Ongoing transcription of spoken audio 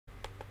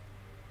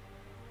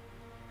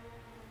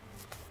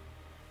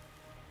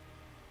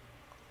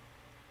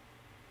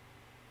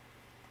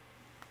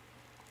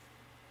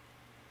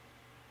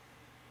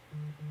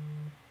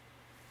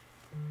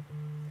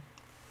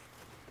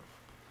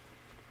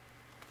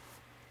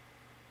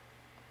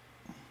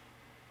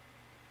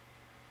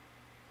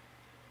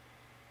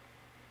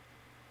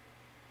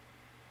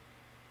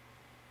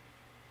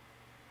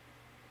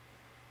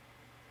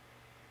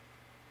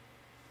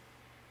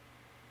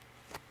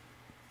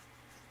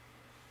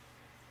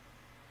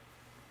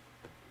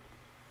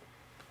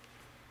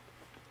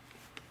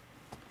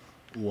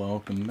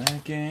Welcome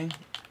back, gang.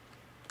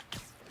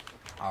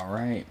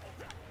 Alright.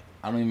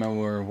 I don't even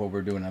remember what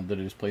we're doing. I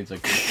literally just played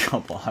like a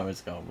couple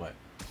hours ago, but...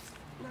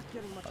 Not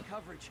getting much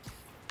coverage.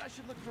 I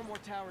should look for more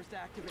towers to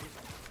activate.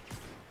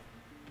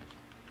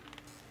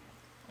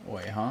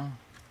 Wait, huh?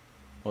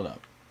 Hold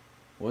up.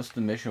 What's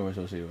the mission we're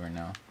supposed to do right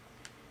now?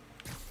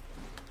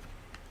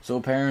 So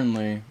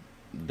apparently,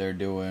 they're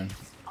doing...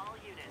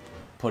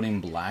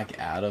 putting Black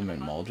Adam in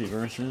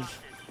multiverses.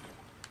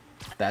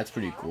 That's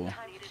pretty cool.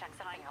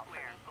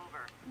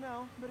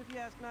 No, but if you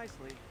ask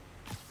nicely.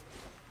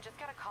 Just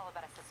got a call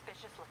about a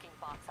suspicious-looking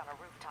box on a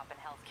rooftop in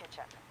Hell's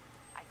Kitchen.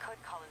 I could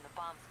call in the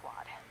bomb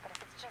squad, but if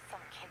it's just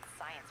some kid's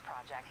science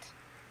project...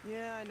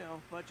 Yeah, I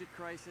know. Budget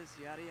crisis,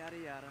 yada yada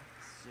yada.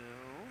 So...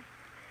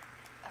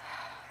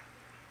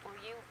 will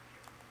you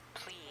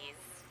please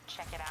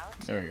check it out?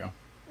 There we go.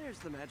 There's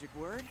the magic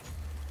word.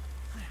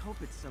 I hope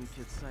it's some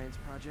kid's science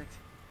project.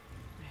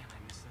 Man, I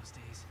miss those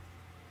days.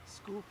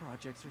 School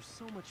projects are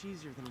so much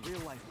easier than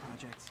real-life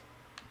projects.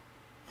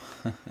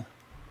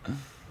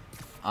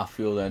 I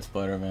feel that,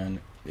 Spider-Man.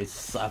 It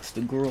sucks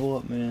to grow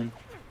up, man.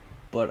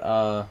 But,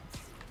 hold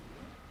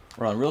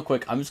on, real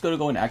quick. I'm just gonna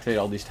go and activate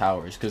all these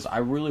towers, because I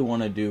really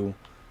want to do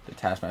the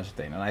Taskmaster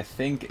thing. And I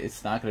think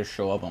it's not gonna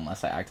show up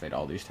unless I activate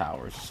all these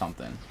towers or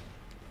something.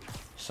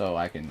 So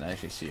I can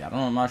actually see. I don't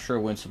know, I'm not sure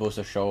when it's supposed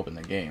to show up in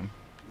the game.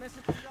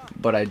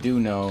 But I do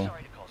know...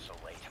 Sorry to call so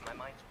late. My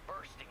mind's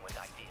bursting with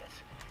ideas.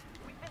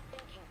 We've been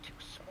thinking too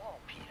small,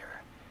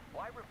 Peter.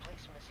 Why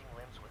replace missing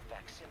limbs with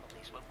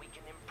facsimiles when we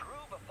can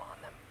improve upon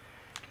them?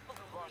 People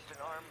who lost an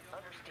arm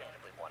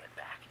understandably want it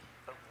back,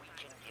 but we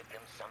can give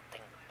them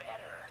something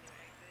better.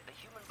 The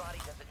human body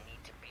doesn't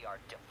need to be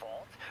our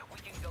default. We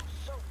can go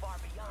so far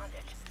beyond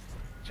it.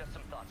 Just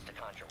some thoughts to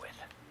conjure with.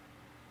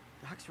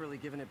 Doc's really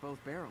giving it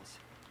both barrels.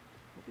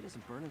 Hope he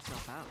doesn't burn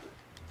himself out.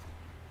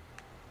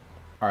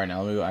 Alright,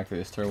 now let me go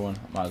activate this third one.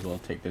 Might as well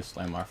take this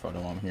landmark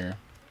photo while I'm here.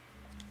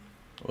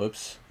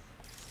 Whoops.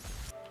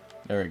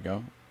 There we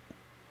go.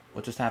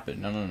 What just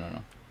happened?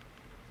 No.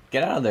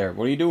 Get out of there.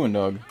 What are you doing,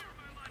 dog?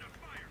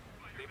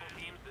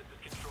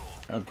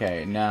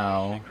 Okay,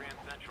 now...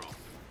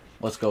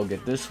 let's go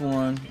get this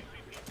one.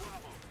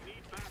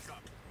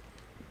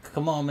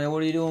 Come on, man.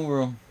 What are you doing,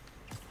 bro?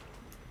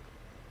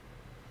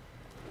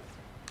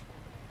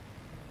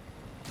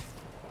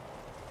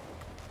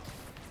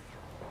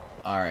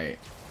 Alright.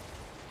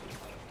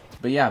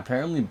 But yeah,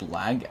 apparently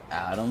Black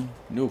Adam,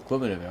 new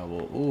equipment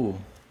available. Ooh.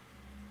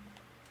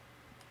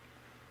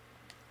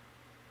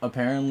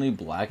 Apparently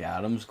Black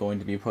Adam's going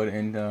to be put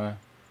into...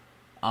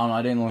 I don't know,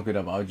 I didn't look it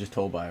up. I was just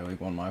told by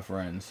like one of my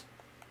friends.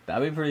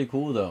 That'd be pretty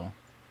cool though.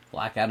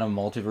 Black Adam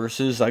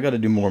multiverses. I gotta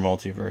do more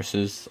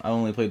multiverses. I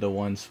only played the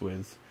once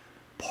with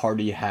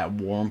Party Hat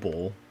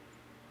Warmple.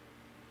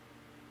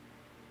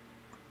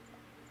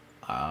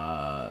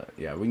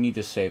 Yeah, we need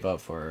to save up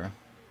for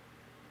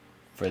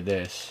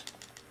this.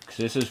 Because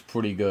this is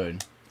pretty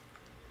good.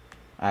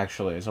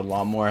 Actually, it's a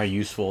lot more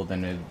useful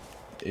than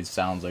it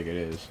sounds like it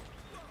is.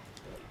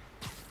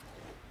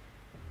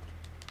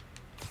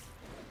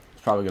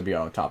 It's probably going to be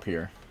on top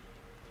here.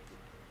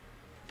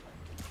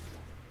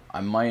 I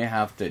might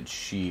have to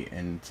cheat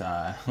and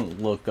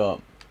look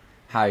up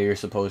how you're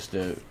supposed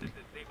to...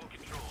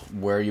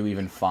 where you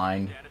even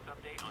find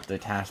the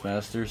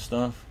Taskmaster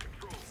stuff.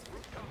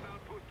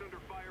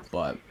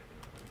 But...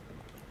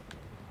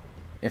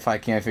 if I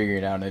can't figure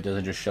it out and it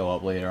doesn't just show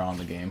up later on in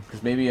the game.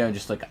 Because maybe I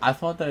just like... I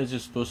thought that it's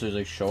just supposed to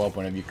like show up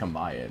whenever you come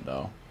by it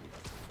though.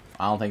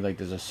 I don't think like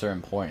there's a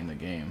certain point in the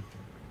game.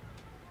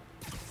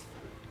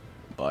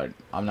 But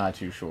I'm not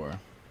too sure.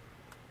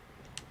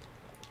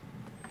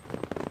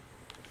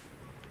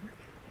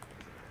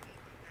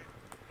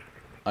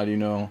 I do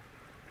know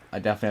I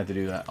definitely have to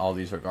do that, all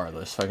these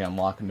regardless, so I can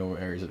unlock new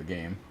areas of the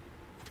game.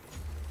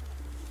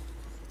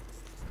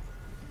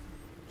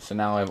 So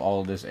now I have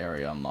all of this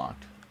area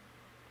unlocked.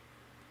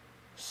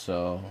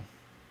 So,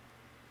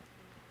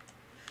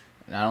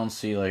 and I don't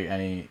see like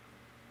any...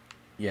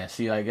 yeah,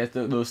 see, I guess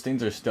those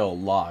things are still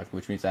locked,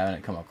 which means I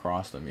haven't come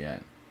across them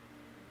yet.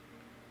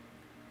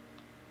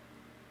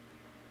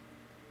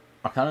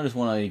 I kind of just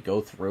want to go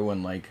through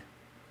and like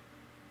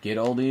get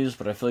all these,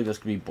 but I feel like that's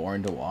gonna be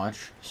boring to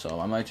watch,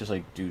 so I might just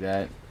like do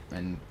that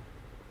and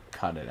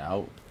cut it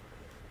out.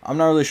 I'm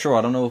not really sure.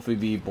 I don't know if it'd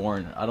be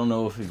boring. I don't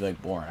know if it'd be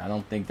like boring. I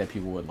don't think that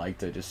people would like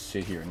to just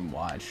sit here and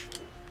watch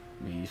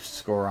me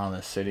score around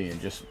the city and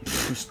just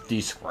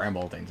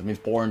de-scramble things. I mean, it's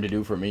boring to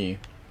do for me.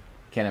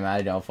 Can't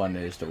imagine how fun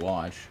it is to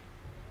watch.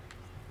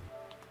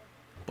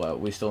 But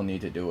we still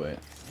need to do it.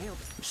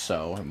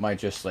 So it might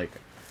just like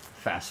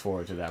fast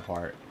forward to that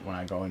part when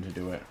I go in to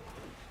do it.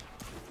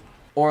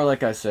 Or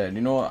like I said,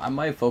 you know what, I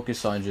might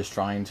focus on just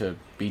trying to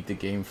beat the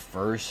game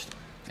first,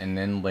 and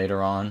then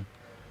later on,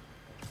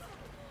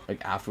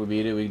 like after we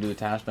beat it, we can do the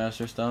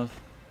Taskmaster stuff.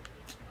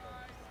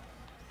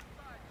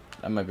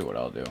 That might be what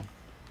I'll do.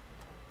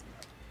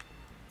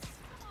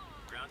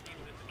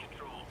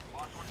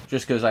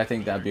 Just because I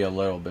think that'd be a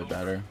little bit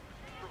better.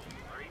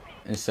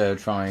 Instead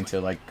of trying to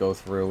like go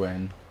through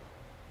and,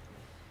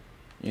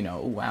 you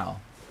know, oh, wow.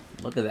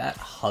 Look at that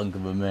hunk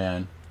of a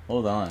man.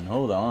 Hold on,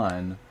 hold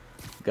on.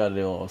 Got a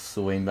little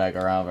swing back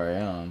around where I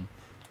am.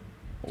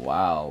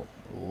 Wow,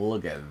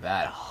 look at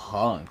that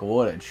hunk.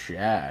 What a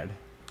Chad.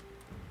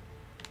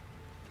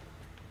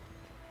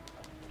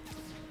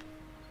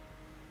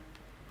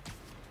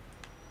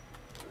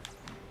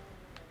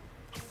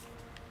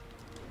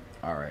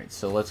 Alright,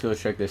 so let's go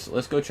check this.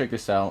 Let's go check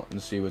this out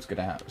and see what's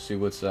gonna happen. See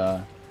what's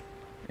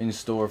in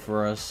store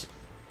for us.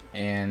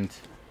 And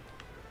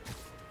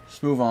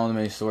let's move on to the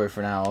main story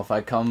for now. If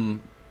I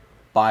come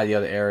by the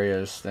other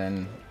areas,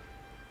 then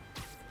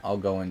I'll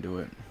go and do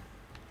it.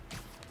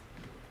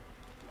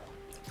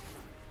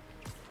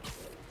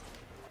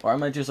 Or I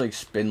might just like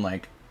spin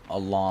like a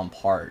long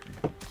part,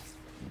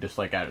 just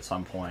like at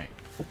some point,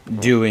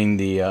 doing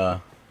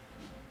the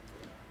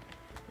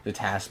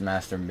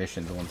Taskmaster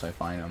missions once I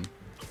find them.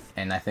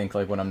 And I think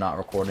like when I'm not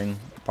recording,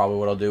 probably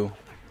what I'll do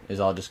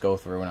is I'll just go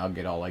through and I'll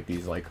get all like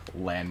these like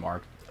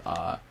landmark,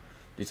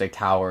 these like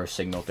tower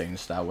signal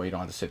things. That way you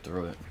don't have to sit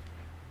through it.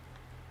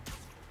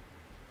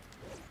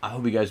 I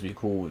hope you guys would be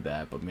cool with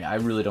that, but I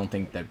really don't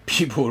think that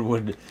people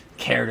would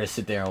care to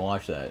sit there and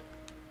watch that.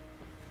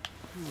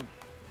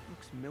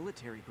 Looks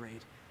military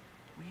grade.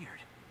 Weird.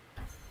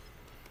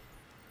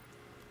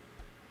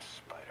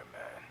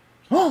 Spiderman.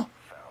 Oh!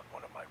 Found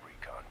one of my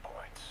recon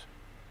points.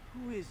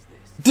 Who is this?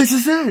 This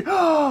is it!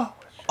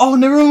 Oh,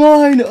 never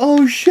mind!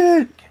 Oh,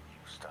 shit! Can you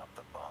stop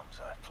the bombs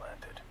I've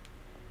planted?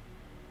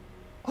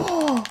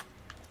 Oh!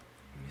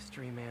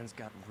 Mystery Man's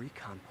got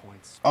recon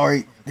points.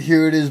 Alright,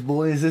 here it is,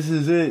 boys. This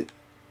is it.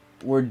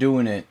 We're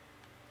doing it.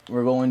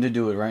 We're going to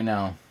do it right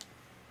now.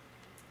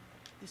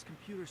 This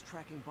computer's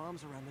tracking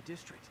bombs around the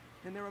district,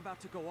 and they're about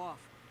to go off.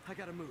 I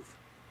gotta move.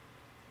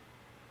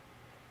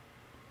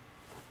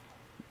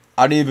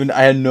 I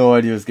had no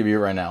idea it was gonna be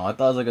right now. I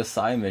thought it was like a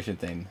side mission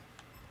thing.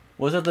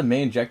 Was that the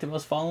main objective I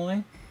was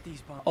following?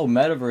 These bombs. Oh,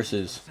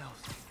 metaverses.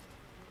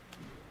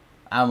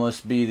 That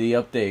must be the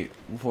update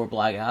for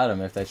Black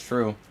Adam, if that's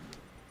true.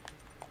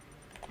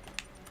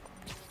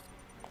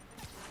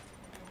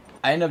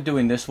 I end up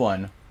doing this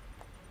one.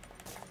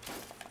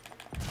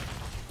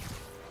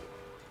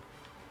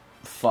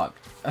 Fuck.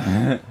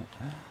 I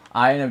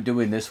end up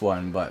doing this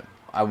one, but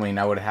I mean,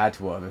 I would have had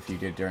to have if you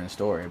did during the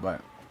story,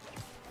 but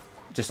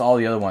just all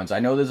the other ones. I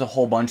know there's a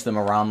whole bunch of them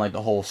around like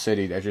the whole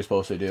city that you're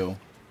supposed to do.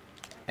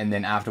 And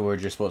then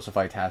afterwards, you're supposed to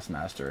fight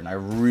Taskmaster, and I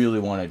really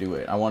want to do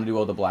it. I want to do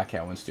all the Black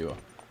Cat ones too.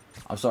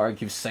 I'm sorry I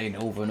keep saying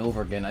it over and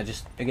over again. I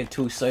get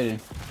too excited.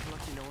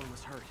 Lucky no one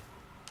was hurt.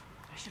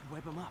 I should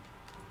web him up.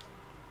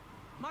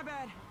 My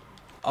bad.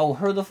 Oh,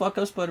 hurry the fuck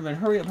up, Spiderman.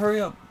 Hurry up,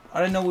 hurry up. I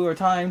didn't know we were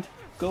timed.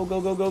 Go,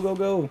 go, go, go, go,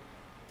 go.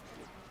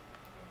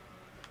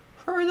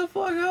 Hurry the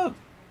fuck up.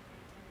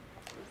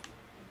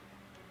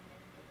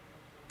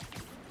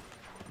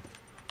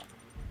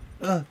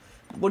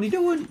 What are you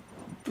doing?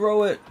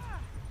 Throw it.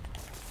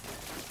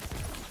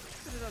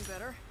 Could have done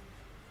better.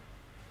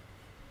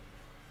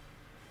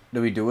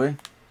 Do we do it?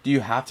 Do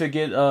you have to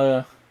get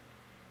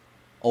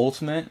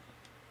ultimate?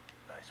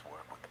 Nice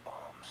work with the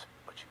bombs,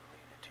 but you lean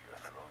into your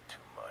throat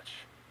too much.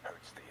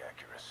 Hurts the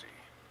accuracy.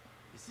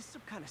 Is this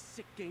some kind of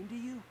sick game to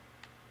you?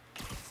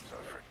 These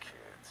are for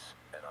kids,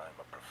 and I'm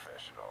a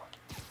professional,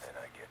 and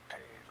I get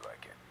paid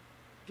like it.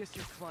 Guess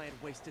your client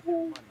wasted their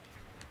money.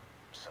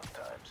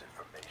 Sometimes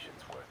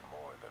information's worth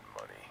more than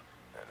money,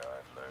 and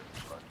I've learned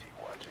plenty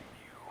watching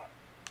you.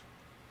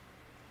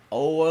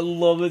 Oh, I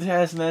love the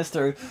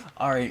Taskmaster.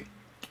 Alright.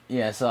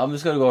 Yeah, so I'm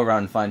just gonna go around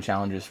and find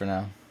challenges for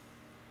now.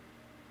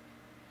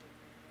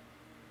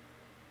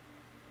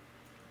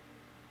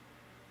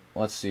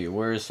 Let's see,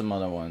 where's some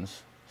other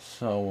ones?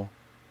 So,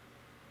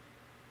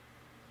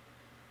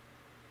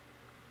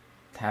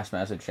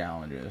 Taskmaster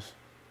challenges.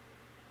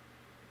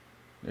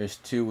 There's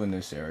 2 in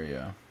this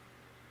area.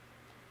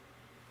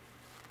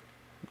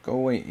 Go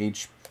away,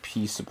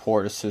 HP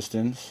support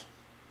assistance.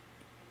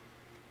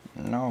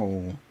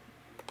 No.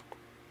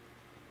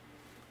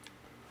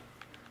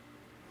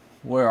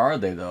 Where are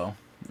they, though?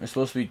 There's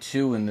supposed to be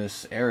 2 in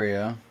this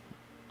area.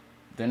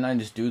 Didn't I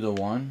just do the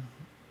one?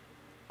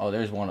 Oh,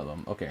 there's one of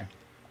them. Okay.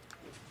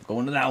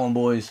 Going to that one,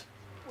 boys.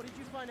 What did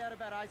you find out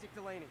about Isaac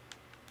Delaney?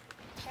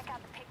 Check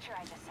out the picture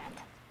I just sent.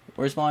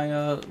 Where's my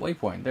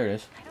waypoint? There it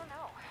is. I don't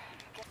know.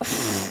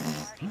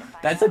 Guess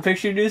That's a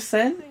picture you just I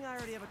sent? think I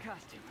already have a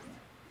costume.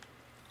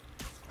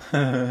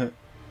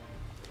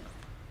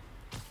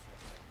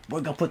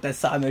 We're gonna put that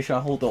side mission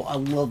on hold though. I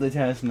love the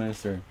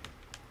Taskmaster.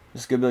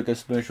 This is gonna be like a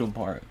special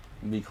part.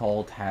 It'll be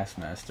called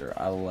Taskmaster.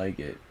 I like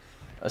it.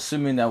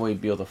 Assuming that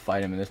we'd be able to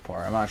fight him in this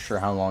part. I'm not sure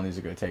how long these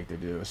are gonna take to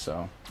do,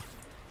 so.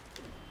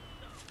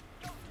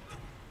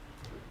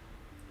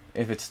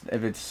 If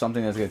it's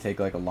something that's gonna take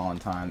like a long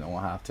time, then we'll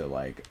have to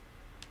like,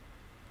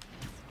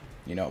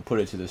 you know, put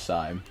it to the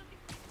side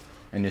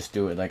and just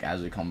do it like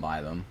as we come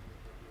by them.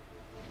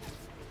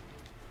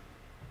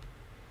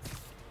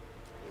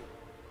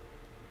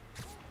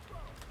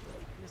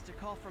 Missed a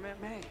call from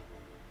Aunt May.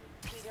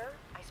 Peter,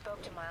 I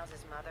spoke to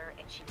Miles's mother,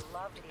 and she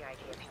loved the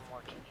idea of him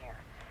working here.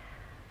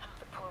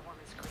 The poor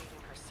woman's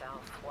grieving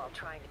herself while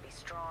trying to be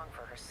strong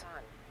for her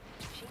son.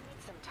 She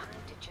needs some time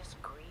to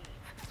just grieve.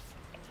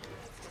 And he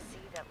needs to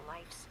see that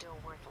life's still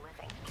worth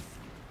living.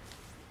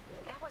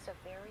 That was a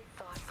very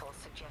thoughtful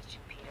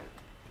suggestion, Peter.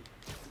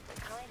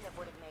 The kind that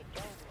would have made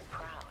Benton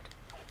proud.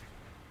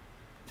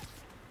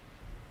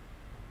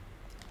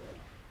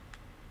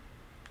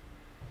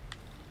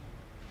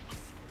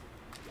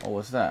 Oh,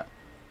 what's that?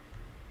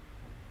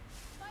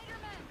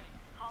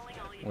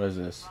 Spiderman! What is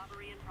this?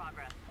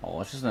 Oh,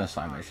 it's just an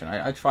assignment mission.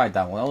 I tried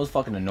that one. That was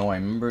fucking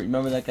annoying.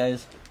 Remember that,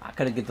 guys? I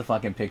couldn't get the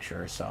fucking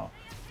picture, so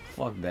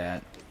fuck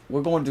that.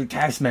 We're going to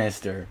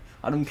Taskmaster.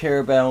 I don't care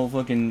about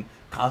fucking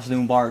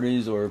costume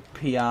parties or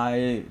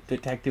PI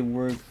detective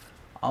work.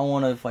 I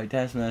want to fight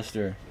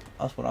Taskmaster.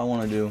 That's what I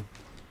want to do.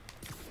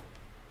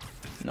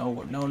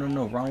 No,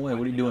 wrong way.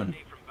 What are you doing?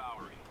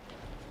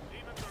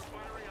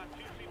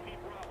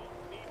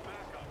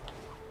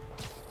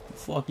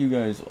 Fuck you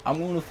guys. I'm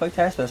going to fight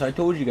Taskmaster. I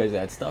told you guys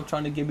that. Stop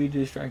trying to get me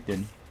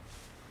distracted.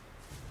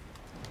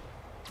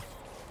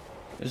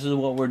 This is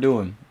what we're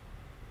doing.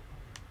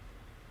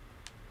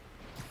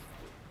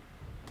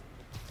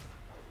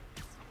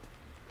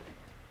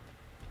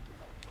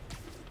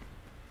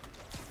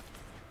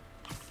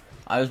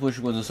 I just wish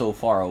it wasn't so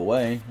far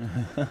away.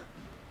 1079.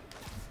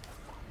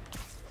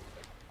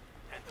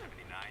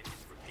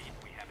 Repeat,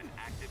 we have an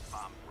active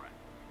bomb threat.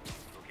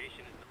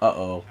 Location is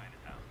Uh-oh.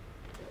 Chinatown.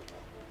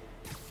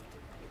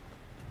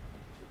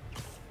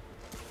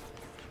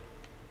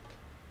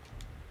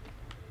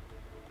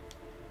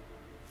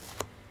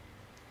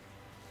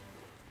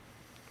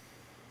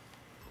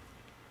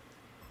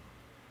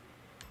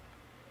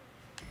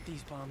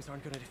 These bombs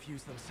aren't gonna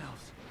defuse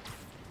themselves.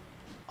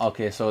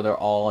 Okay, so they're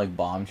all like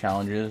bomb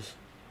challenges.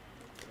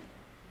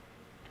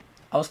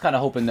 I was kind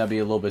of hoping there'd be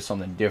a little bit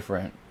something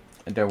different.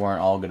 That they weren't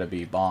all gonna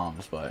be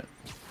bombs, but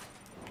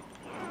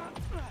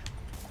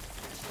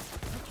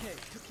Okay,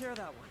 took care of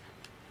that one.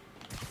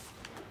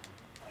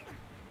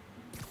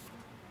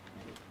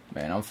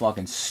 man, I'm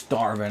fucking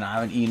starving. I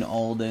haven't eaten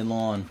all day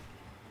long.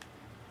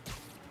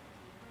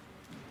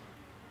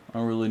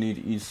 I really need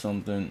to eat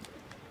something.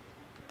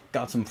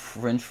 Got some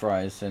French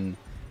fries and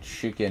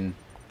chicken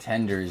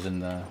tenders in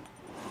the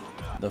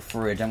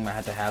fridge. I'm gonna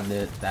have to have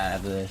that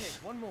after this.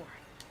 Okay, one more.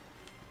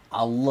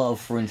 I love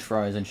French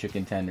fries and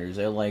chicken tenders.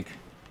 They're like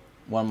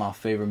one of my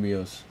favorite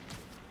meals.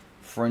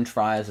 French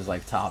fries is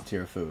like top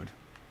tier food.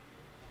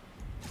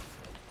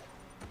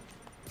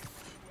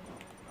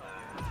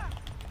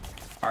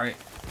 Alright.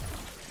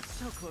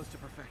 So close to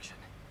perfection.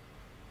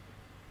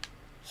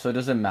 So it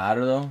doesn't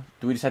matter though?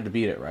 Do we just have to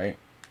beat it, right?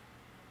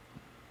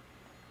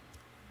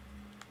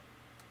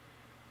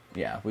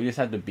 Yeah, we just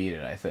have to beat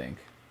it, I think.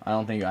 I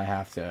don't think I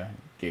have to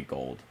get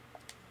gold.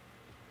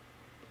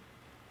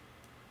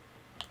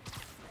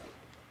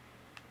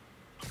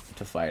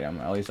 To fight him.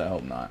 At least I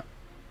hope not.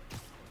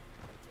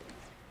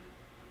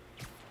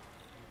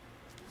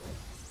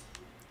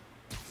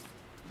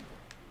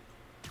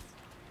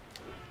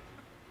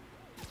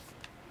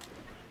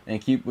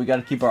 And we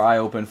gotta keep our eye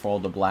open for all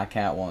the Black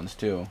Cat ones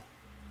too.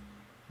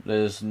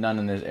 There's none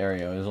in this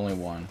area. There's only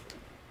one.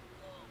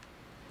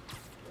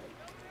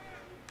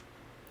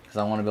 Because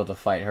I want to be able to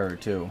fight her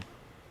too.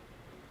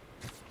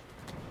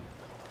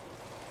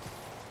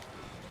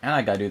 And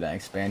I gotta do that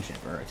expansion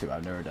for her too.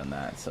 I've never done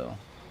that, so.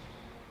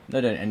 I've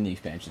never done any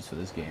expansions for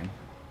this game.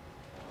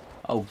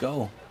 Oh,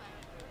 go.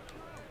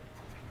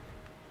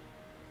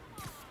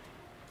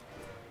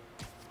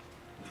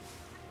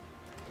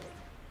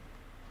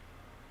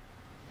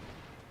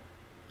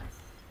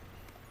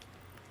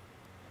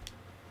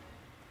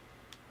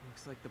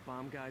 Looks like the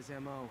bomb guy's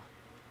MO.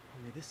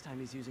 Only this time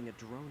he's using a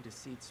drone to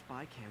seed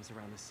spy cams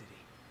around the city.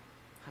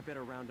 I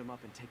better round him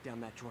up and take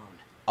down that drone.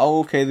 Oh,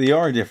 okay, they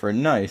are different.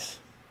 Nice.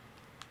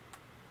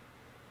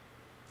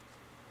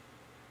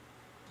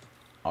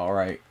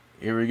 Alright,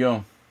 here we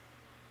go.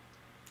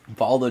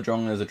 Follow the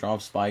drone as it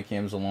drops spy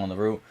cams along the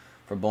route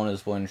for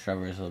bonus points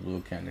traverse of the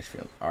blue canvas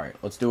field. Alright,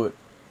 let's do it.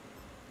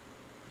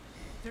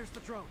 There's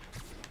the drone.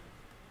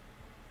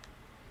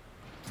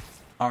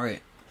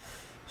 Alright.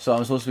 So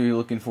I'm supposed to be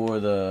looking for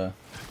the...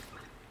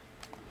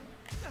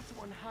 That's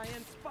one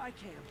high-end spy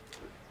cam.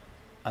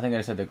 I think I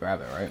just had to grab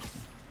it, right?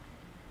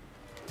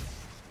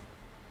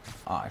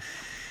 Ah,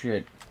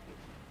 shit.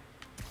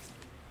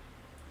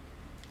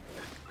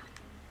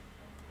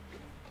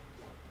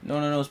 No,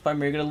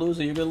 Spiderman, you're gonna lose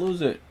it. You're gonna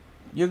lose it.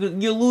 You're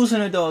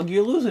losing it, dog.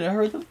 You're losing it.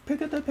 Hurry up,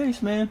 pick up the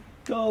pace, man.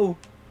 Go.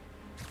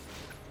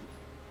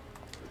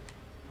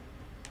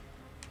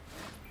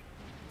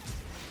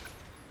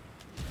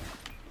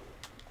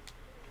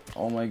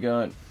 Oh my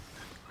god.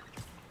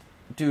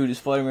 Dude,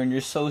 Spiderman,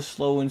 you're so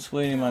slow and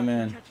swaying, my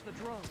man. Catch the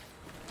drone.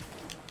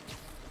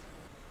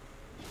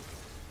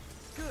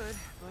 Good,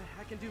 but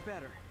I can do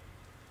better.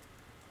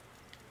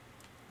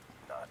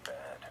 Not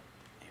bad.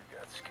 You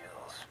got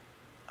skills.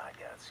 I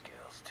got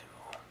skills too.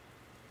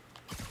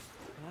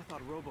 And I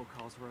thought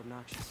robocalls were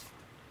obnoxious.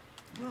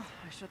 Well,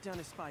 I shut down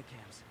his spy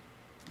cams.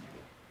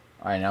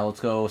 Alright, now let's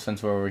go,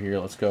 since we're over here,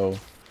 let's go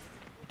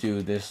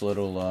do this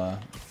little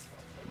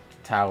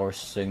tower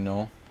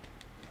signal.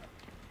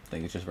 I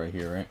think it's just right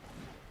here, right?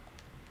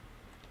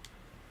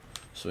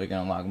 So we can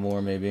unlock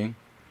more, maybe.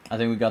 I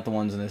think we got the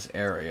ones in this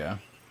area.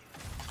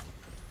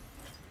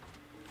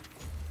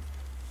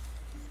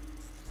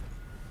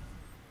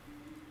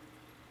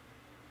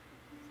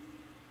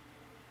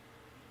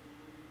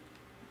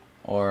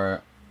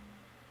 Or...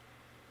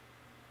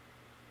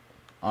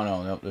 oh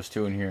no, nope, there's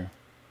 2 in here.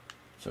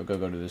 So go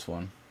to this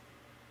one.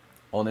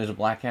 Oh, there's a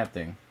black cat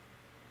thing.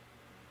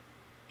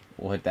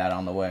 We'll hit that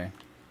on the way.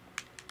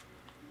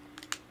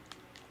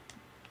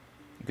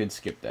 We could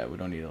skip that. We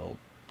don't need a whole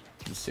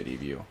city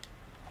view.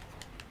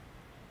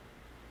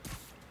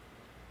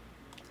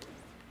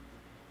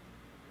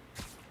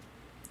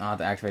 I'll have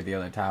to activate the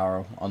other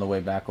tower on the way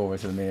back over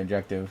to the main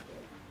objective.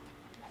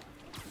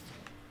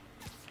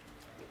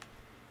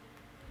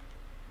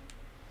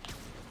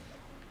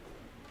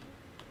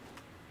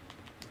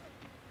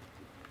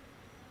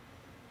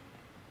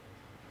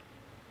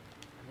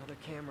 Another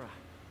camera.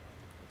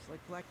 Looks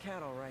like Black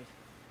Cat, all right.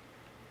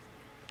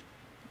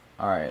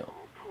 All right. Oh,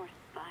 poor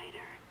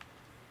Spider.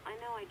 I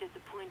know I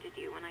disappointed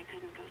you when I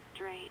couldn't go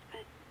straight,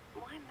 but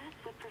why mess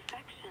with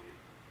perfection?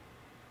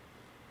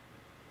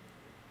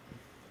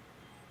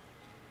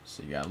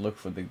 So you gotta look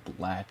for the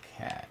black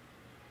cat.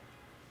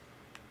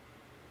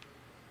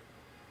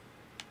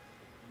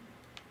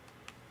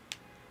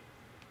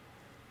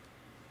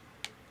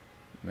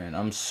 Man,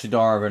 I'm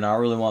starving. I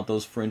really want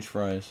those French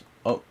fries.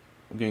 Oh,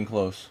 we're getting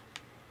close.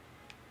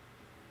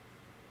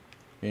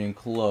 Getting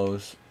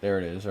close. There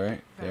it is,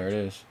 right? There it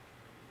is.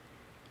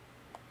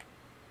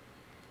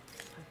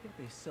 I think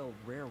they sell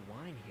rare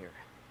wine here.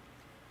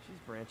 She's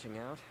branching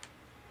out.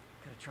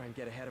 Gotta try and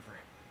get ahead of her.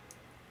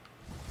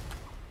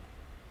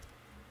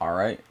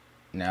 Alright,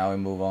 now we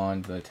move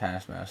on to the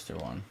Taskmaster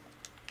one.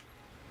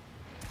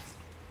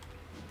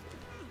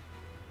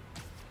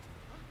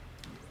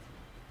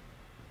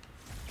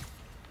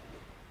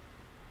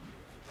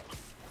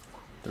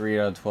 Three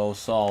out of 12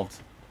 solved.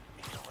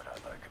 You know what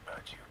I like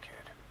about you, kid?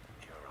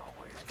 You're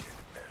always getting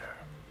better.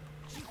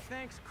 Gee,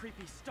 thanks,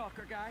 creepy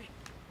stalker guy.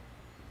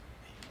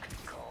 You can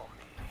call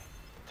me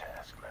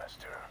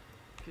Taskmaster.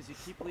 Because you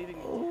keep leaving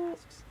me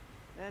tasks.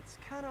 That's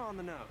kind of on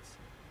the nose.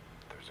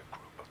 There's a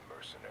group of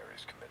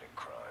mercenaries committing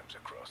crimes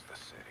across the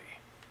city.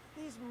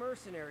 These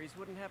mercenaries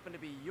wouldn't happen to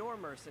be your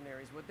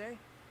mercenaries, would they?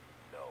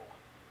 No.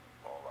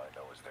 All I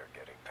know is they're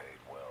getting paid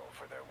well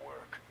for their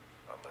work.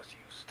 Unless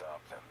you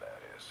stop them, that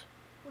is.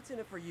 What's in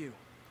it for you?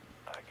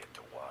 I get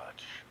to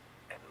watch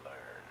and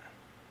learn.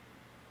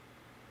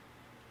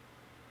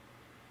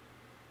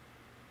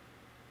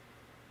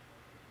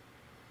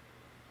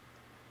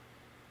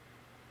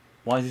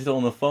 Why is he still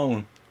on the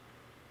phone?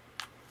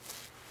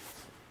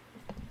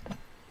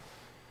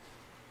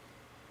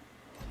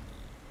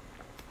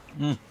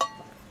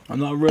 I'm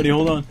not ready.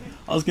 Hold on.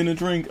 I was gonna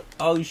drink.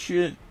 Oh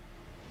shit.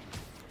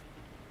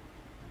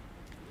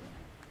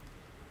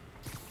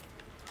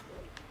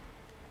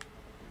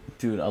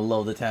 Dude, I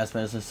love the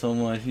Taskmaster so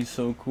much. He's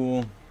so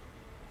cool.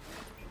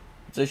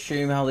 It's a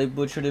shame how they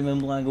butchered him in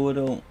Black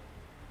Widow.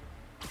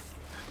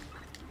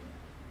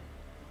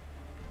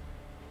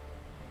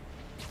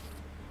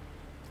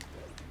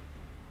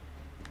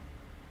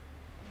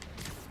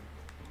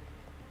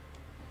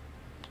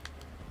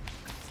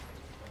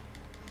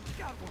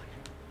 Got one.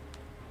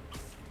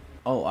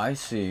 Oh, I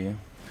see.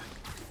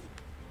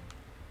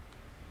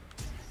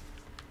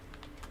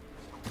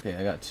 Okay,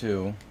 I got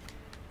 2.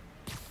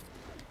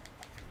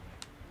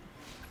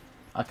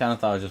 I kind of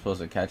thought I was just supposed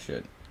to catch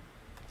it.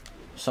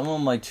 Some of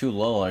them like too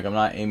low, like I'm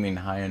not aiming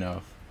high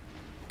enough.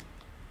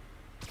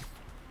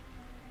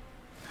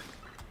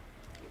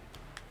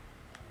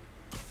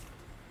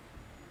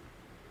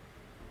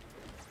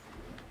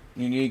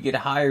 You need to get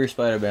higher,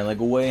 Spider-Man, like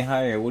way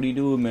higher. What are you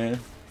doing, man?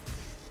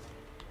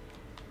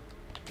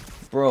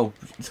 Bro,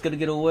 it's gonna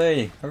get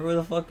away. Hurry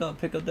the fuck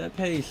up, pick up that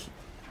pace.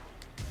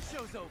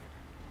 Show's over.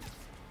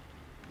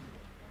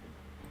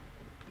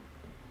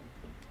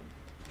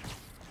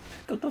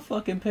 Pick up the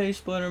fucking pace,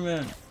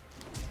 Spider-Man.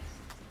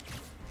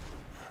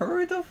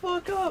 Hurry the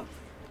fuck up.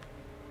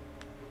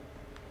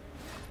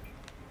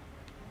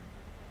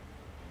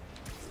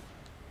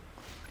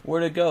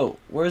 Where'd it go?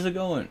 Where's it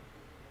going?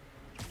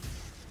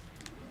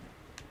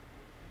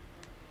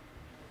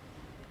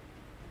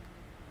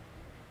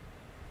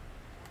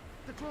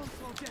 The drone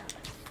slowed down.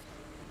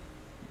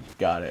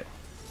 Got it.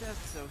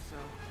 Just so-so.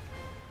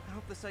 I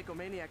hope the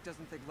psychomaniac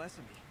doesn't think less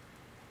of me.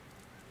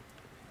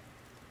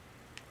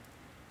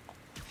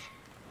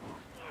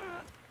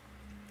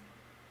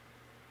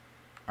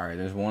 Alright,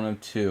 there's 1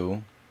 of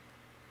 2.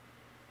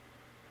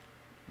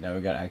 Now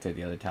we gotta activate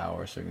the other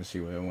tower so we can see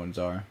where the other ones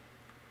are.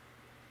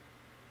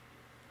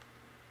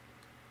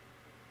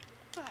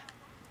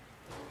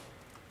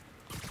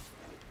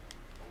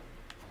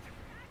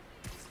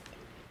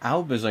 I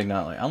hope there's like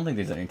not like I don't think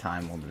there's any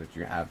time limit that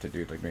you have to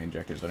do like main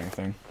objectives or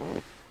anything.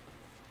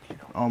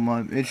 Oh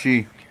my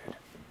itchy. Kid,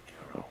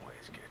 you're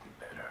always getting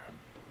better.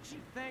 Gee,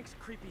 thanks,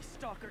 creepy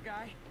stalker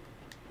guy.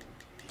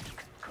 You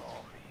can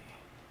call me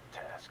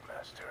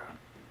Taskmaster.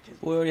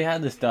 We already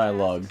had this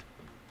dialogue.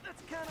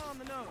 That's kind of on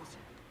the nose.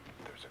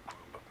 There's a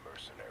group of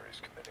mercenaries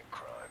committing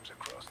crimes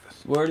across the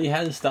city. We already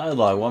had this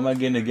dialogue. Why am I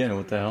getting it again?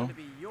 What the hell? To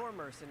be your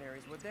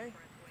mercenaries, would they?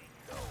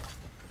 No.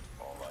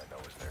 All I know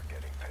is they're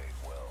getting paid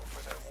well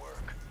for their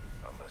work.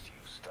 Unless you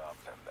stop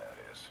them, that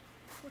is.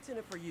 What's in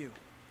it for you?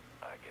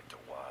 I get to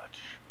watch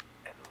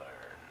and learn.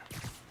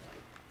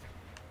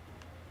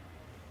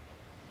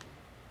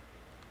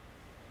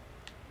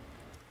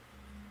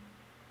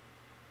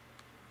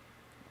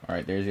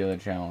 Alright, there's the other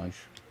challenge.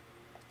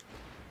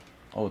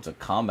 Oh, it's a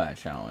combat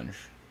challenge.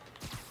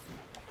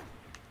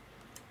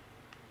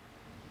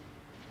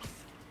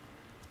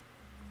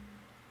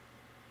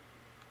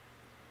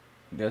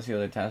 That's the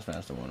other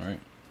Taskmaster one, right?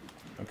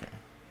 Okay.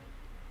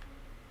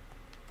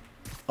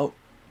 Oh,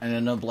 and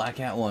then a Black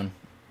Hat one.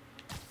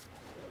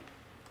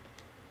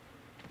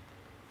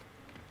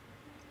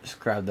 Just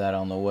grab that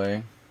on the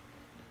way.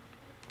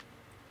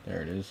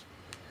 There it is.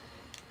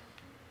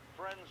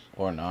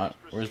 Or not.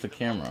 Where's the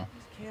camera?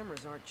 These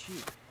cameras aren't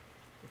cheap.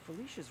 If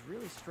Felicia's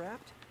really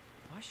strapped,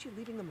 why is she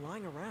leaving them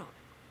lying around?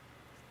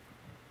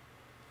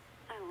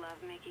 I love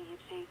making you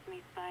chase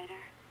me, Spider.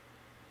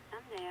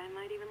 Someday I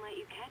might even let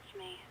you catch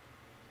me.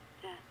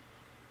 Just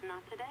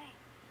not today.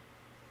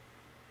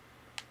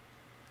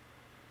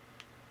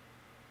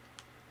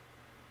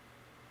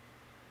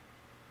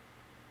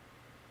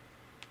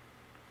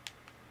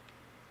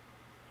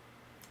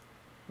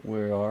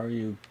 Where are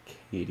you,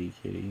 kitty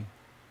kitty?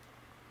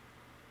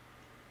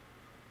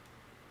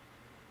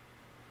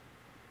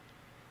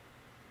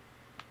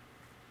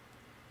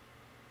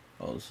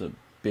 Oh, it's a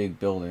big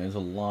building. There's a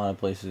lot of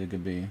places it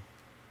could be.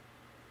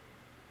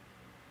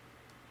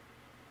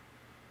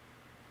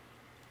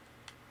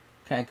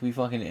 Cat could be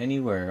fucking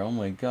anywhere. Oh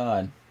my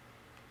god.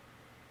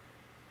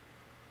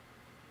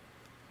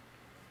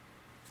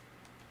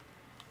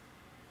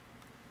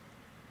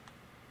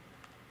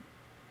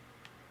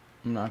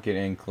 I'm not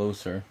getting any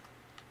closer.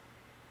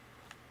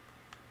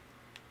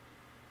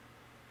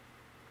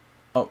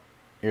 Oh,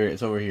 here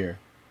it's over here.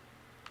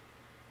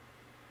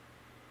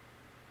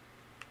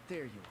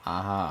 There you are.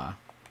 Aha.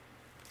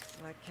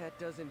 Black Cat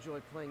does enjoy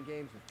playing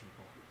games with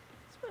people,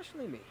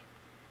 especially me.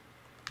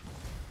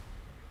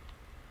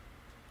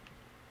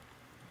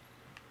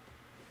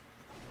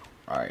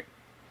 Alright.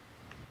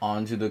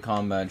 On to the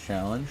combat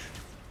challenge.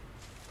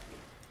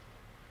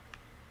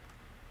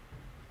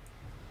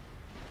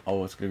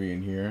 Oh, it's gonna be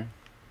in here.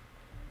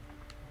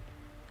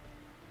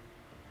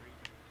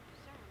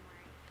 Sure, I'm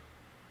worried.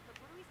 But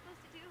what are we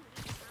supposed to do?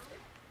 Leave town?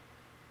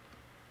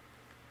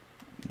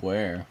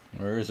 Where?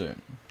 Where is it?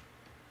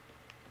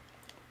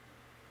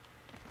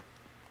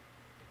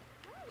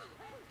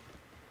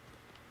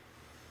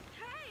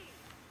 Hey!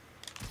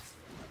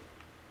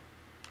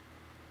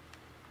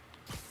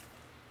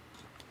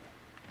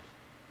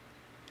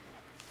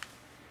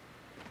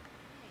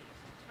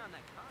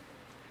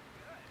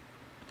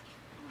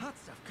 Hot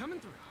stuff coming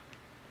through.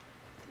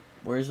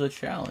 Where's the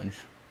challenge?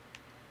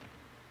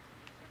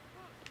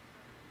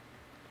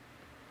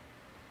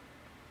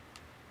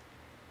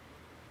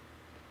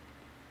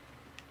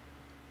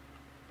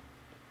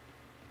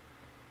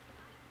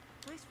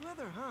 Nice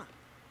weather, huh?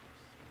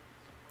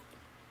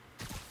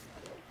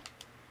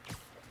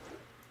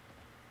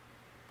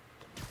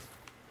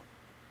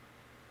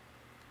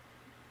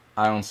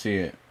 I don't see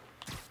it.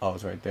 Oh,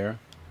 it's right there.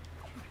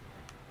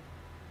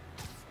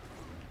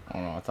 Oh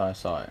no, I thought I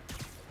saw it.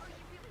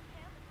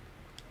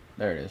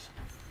 There it is.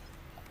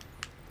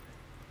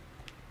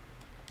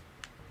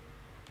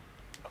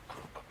 A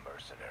group of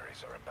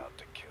mercenaries are about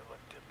to kill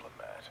a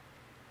diplomat.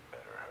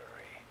 Better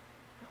hurry.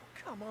 Oh,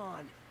 come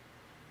on.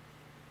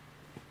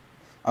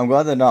 I'm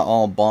glad they're not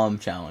all bomb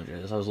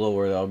challenges. I was a little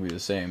worried that would be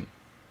the same.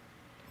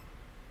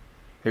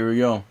 Here we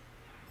go.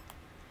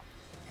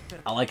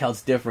 I like how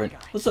it's different.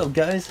 What's up,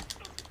 guys?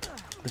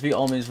 Defeat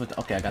all enemies with...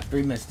 Okay, I got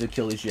 3 minutes to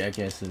kill these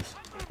jackasses.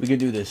 We can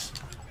do this.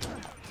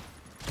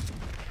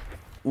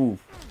 Ooh.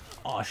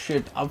 Oh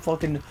shit, I'm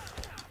fucking...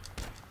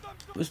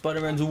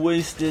 Spider-Man's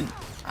wasted.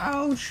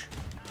 Ouch.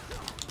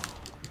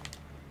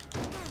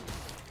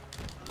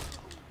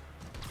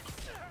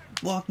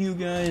 Block you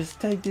guys.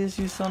 Take this,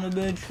 you son of a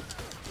bitch.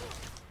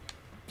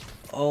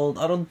 Oh,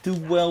 I don't do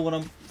well when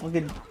I'm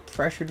fucking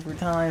pressured for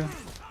time.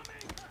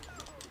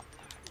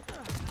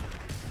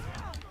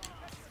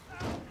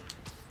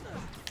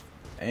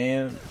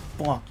 And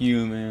fuck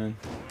you, man.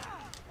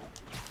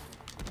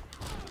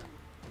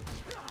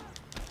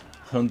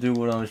 I don't do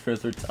well when I'm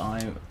stressed for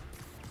time.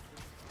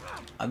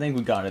 I think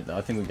we got it though.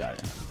 I think we got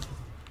it.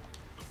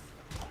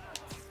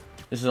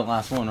 This is the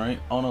last one, right?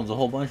 Oh no, there's a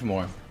whole bunch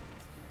more.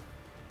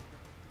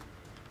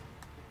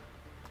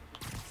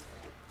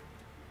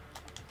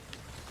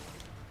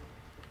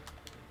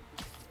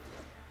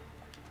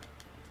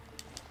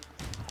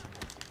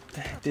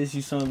 This,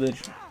 you son of a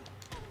bitch.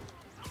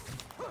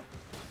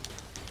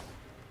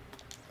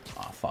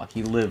 Oh fuck,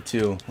 he lived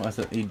too. That's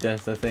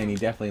the thing, he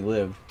definitely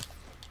lived.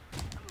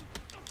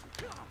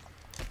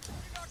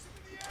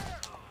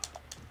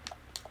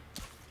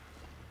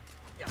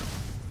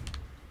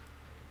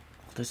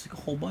 There's like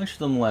a whole bunch of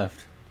them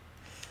left.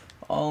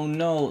 Oh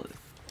no.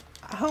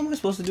 How am I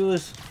supposed to do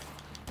this?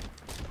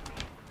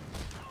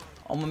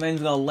 Oh, my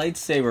man's got a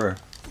lightsaber.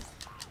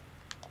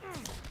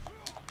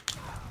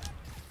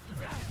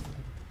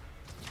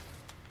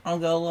 I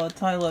don't got a lot of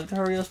time left.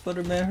 Hurry up,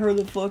 Spider-Man. Hurry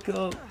the fuck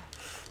up.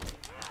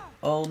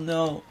 Oh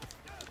no.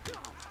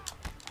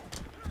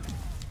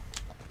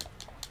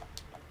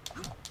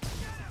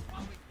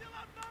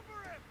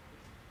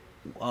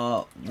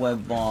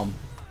 Web bomb.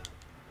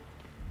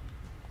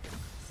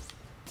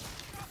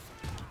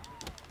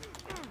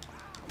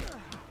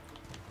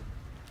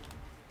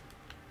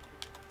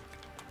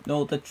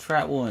 No, the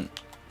trap one.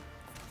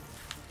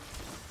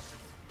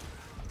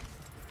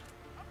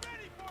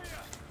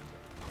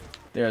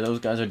 There, those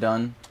guys are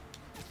done.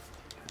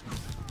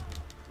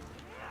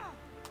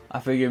 I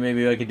figured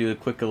maybe I could do a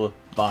quicker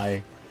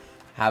by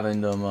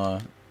having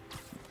them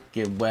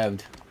get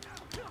webbed.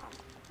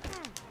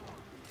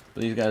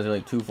 But these guys are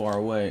like too far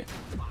away.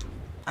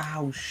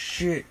 Ow,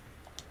 shit.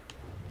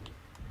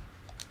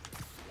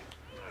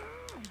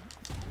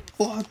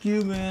 Fuck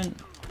you, man.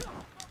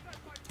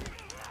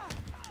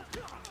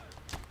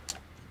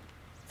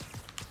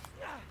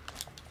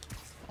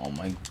 Oh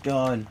my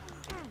god.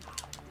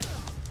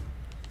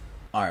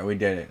 Alright, we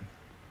did it.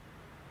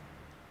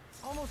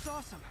 Almost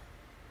awesome.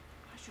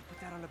 I should put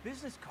that on a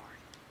business card.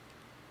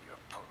 You're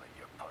pulling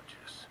your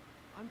punches.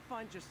 I'm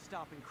fine just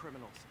stopping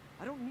criminals.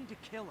 I don't need to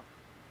kill them.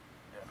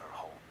 Never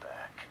hold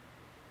back.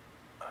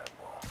 I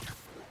won't.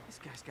 This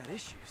guy's got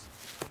issues.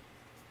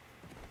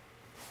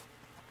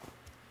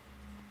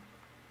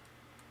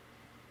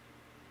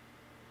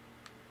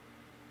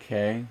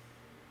 Okay.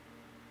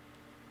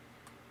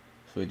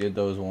 So we did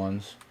those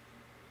ones.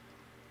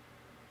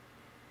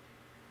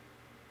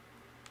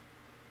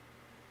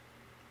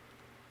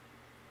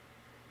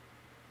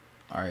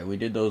 Alright, we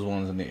did those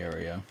ones in the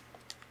area.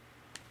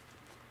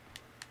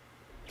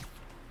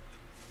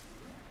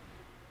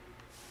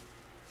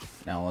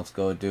 Now let's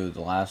go do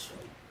the last,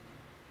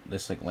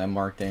 this like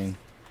landmark thing.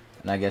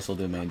 And I guess we'll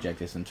do main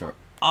objectives into.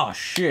 Oh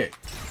shit!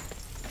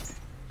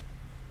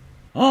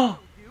 Oh!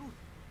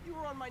 You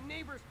were on my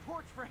neighbor's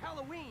porch for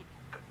Halloween.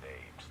 The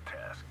name's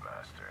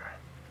Taskmaster,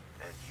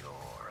 and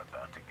you're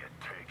about to get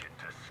taken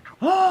to school.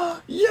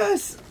 Oh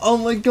yes! Oh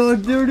my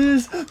god, there it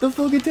is! The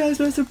fucking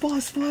Taskmaster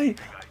boss fight!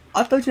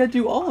 I thought you had to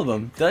do all of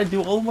them. Did I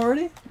do all of them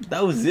already?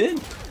 That was it?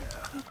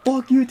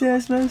 Fuck you,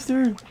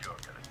 Taskmaster!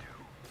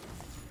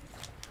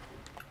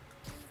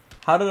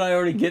 How did I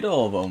already get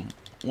all of them?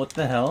 What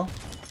the hell?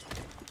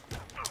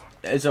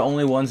 Is there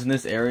only ones in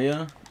this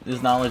area?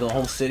 There's not like a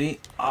whole city?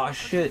 Oh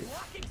shit!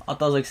 I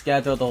thought it was like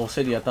scattered throughout the whole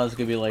city. I thought it was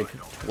gonna be like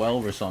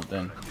 12 or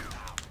something.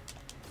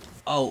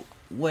 Oh,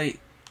 wait.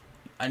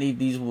 I need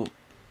these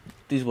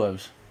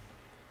webs.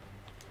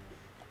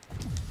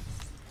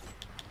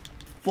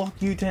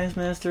 Fuck you,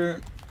 Taskmaster.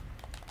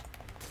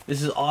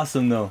 This is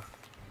awesome though.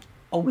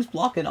 Oh, he's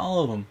blocking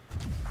all of them.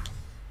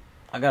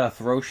 I gotta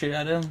throw shit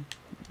at him?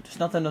 There's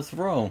nothing to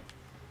throw.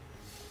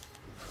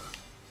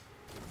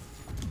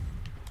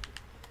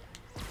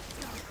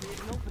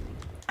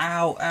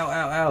 Ow, ow,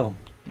 ow, ow.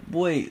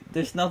 Wait,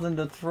 there's nothing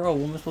to throw.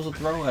 What am I supposed to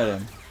throw at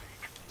him?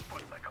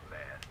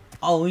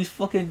 Oh, he's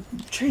fucking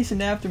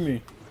chasing after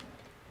me.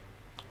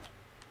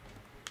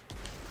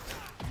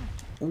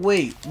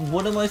 Wait,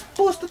 what am I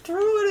supposed to throw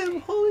at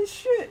him? Holy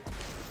shit.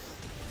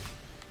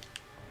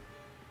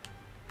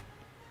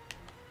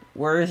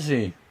 Where is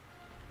he?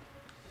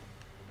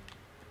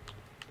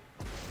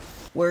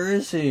 Where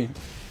is he?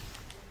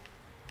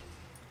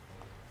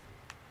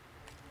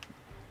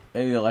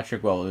 Maybe the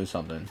electric well will do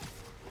something.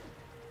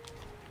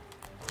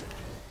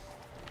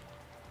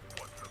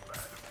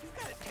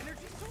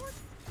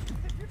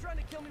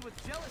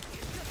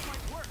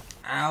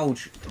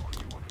 Ouch.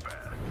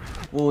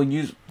 We'll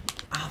use.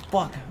 Ah,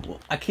 fuck.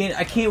 I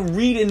can't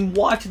read and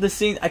watch at the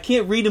same. I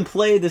can't read and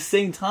play at the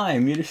same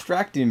time. You're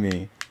distracting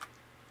me.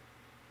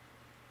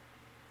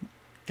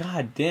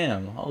 God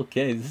damn.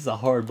 Okay, this is a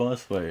hard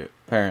boss fight.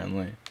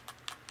 Apparently.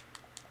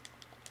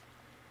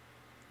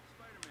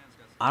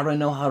 I don't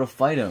know how to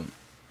fight him.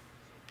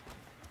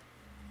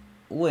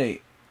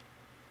 Wait.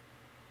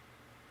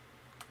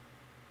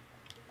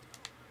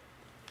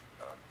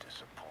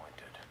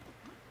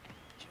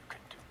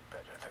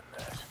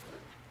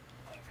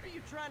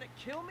 Trying to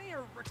kill me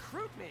or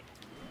recruit me?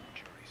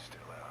 Jury's still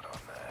out on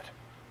that.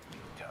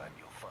 Meantime,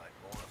 you'll find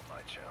more of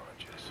my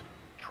challenges.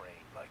 Train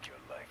like your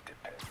life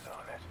depends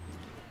on it.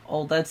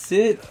 Oh, that's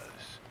it?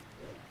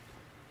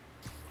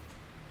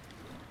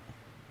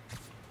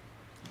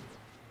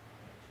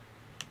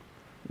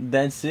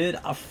 That's it?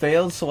 I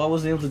failed, so I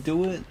wasn't able to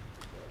do it?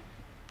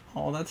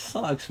 Oh, that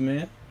sucks,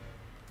 man.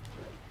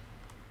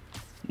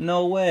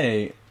 No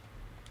way.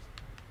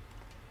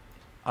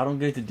 I don't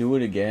get to do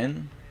it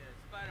again?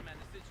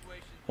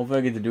 Hopefully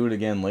I get to do it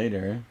again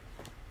later.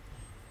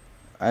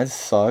 That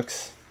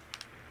sucks.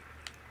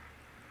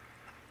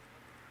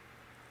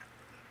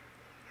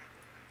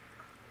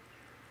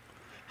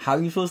 How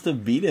are you supposed to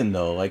beat him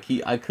though? Like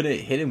I couldn't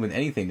hit him with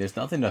anything. There's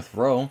nothing to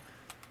throw.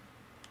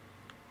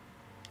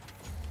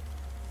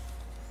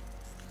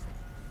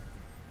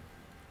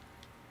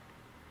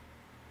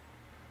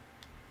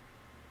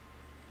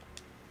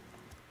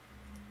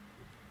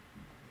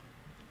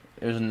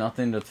 There's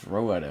nothing to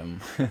throw at him.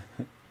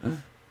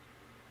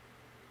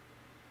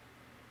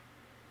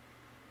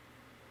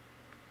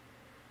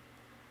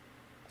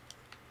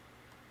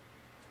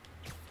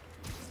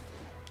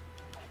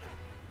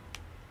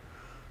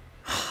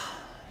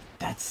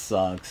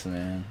 sucks,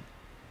 man.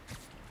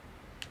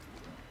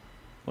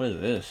 What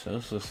is this?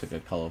 This looks like a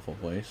colorful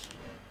place.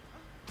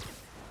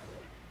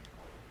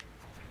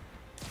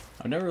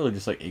 I've never really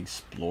just like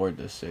explored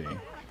this city.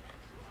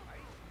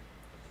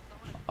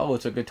 Oh,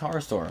 it's a guitar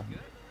store.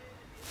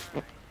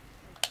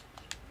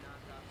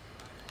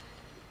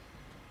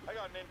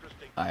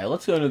 Alright,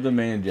 let's go to the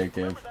main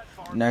objective.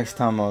 Next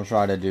time I'll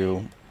try to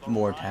do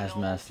more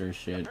Taskmaster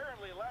shit.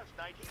 Apparently last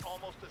night he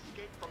almost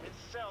escaped from his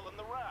cell in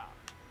the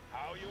raft.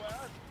 How, you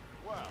ask?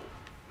 Well,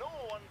 no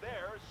one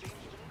there seems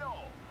to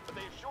know, but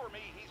they assure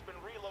me he's been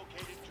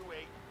relocated to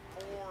a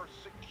more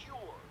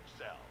secure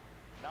cell.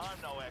 Now,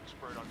 I'm no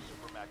expert on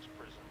Supermax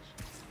prisons,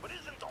 but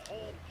isn't the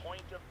whole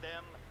point of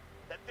them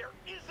that there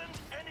isn't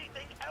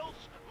anything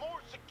else more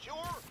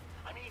secure?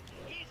 I mean,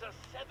 he's a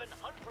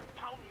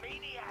 700-pound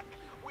maniac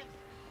with...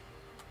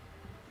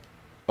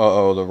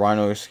 Uh-oh, the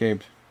rhino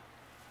escaped.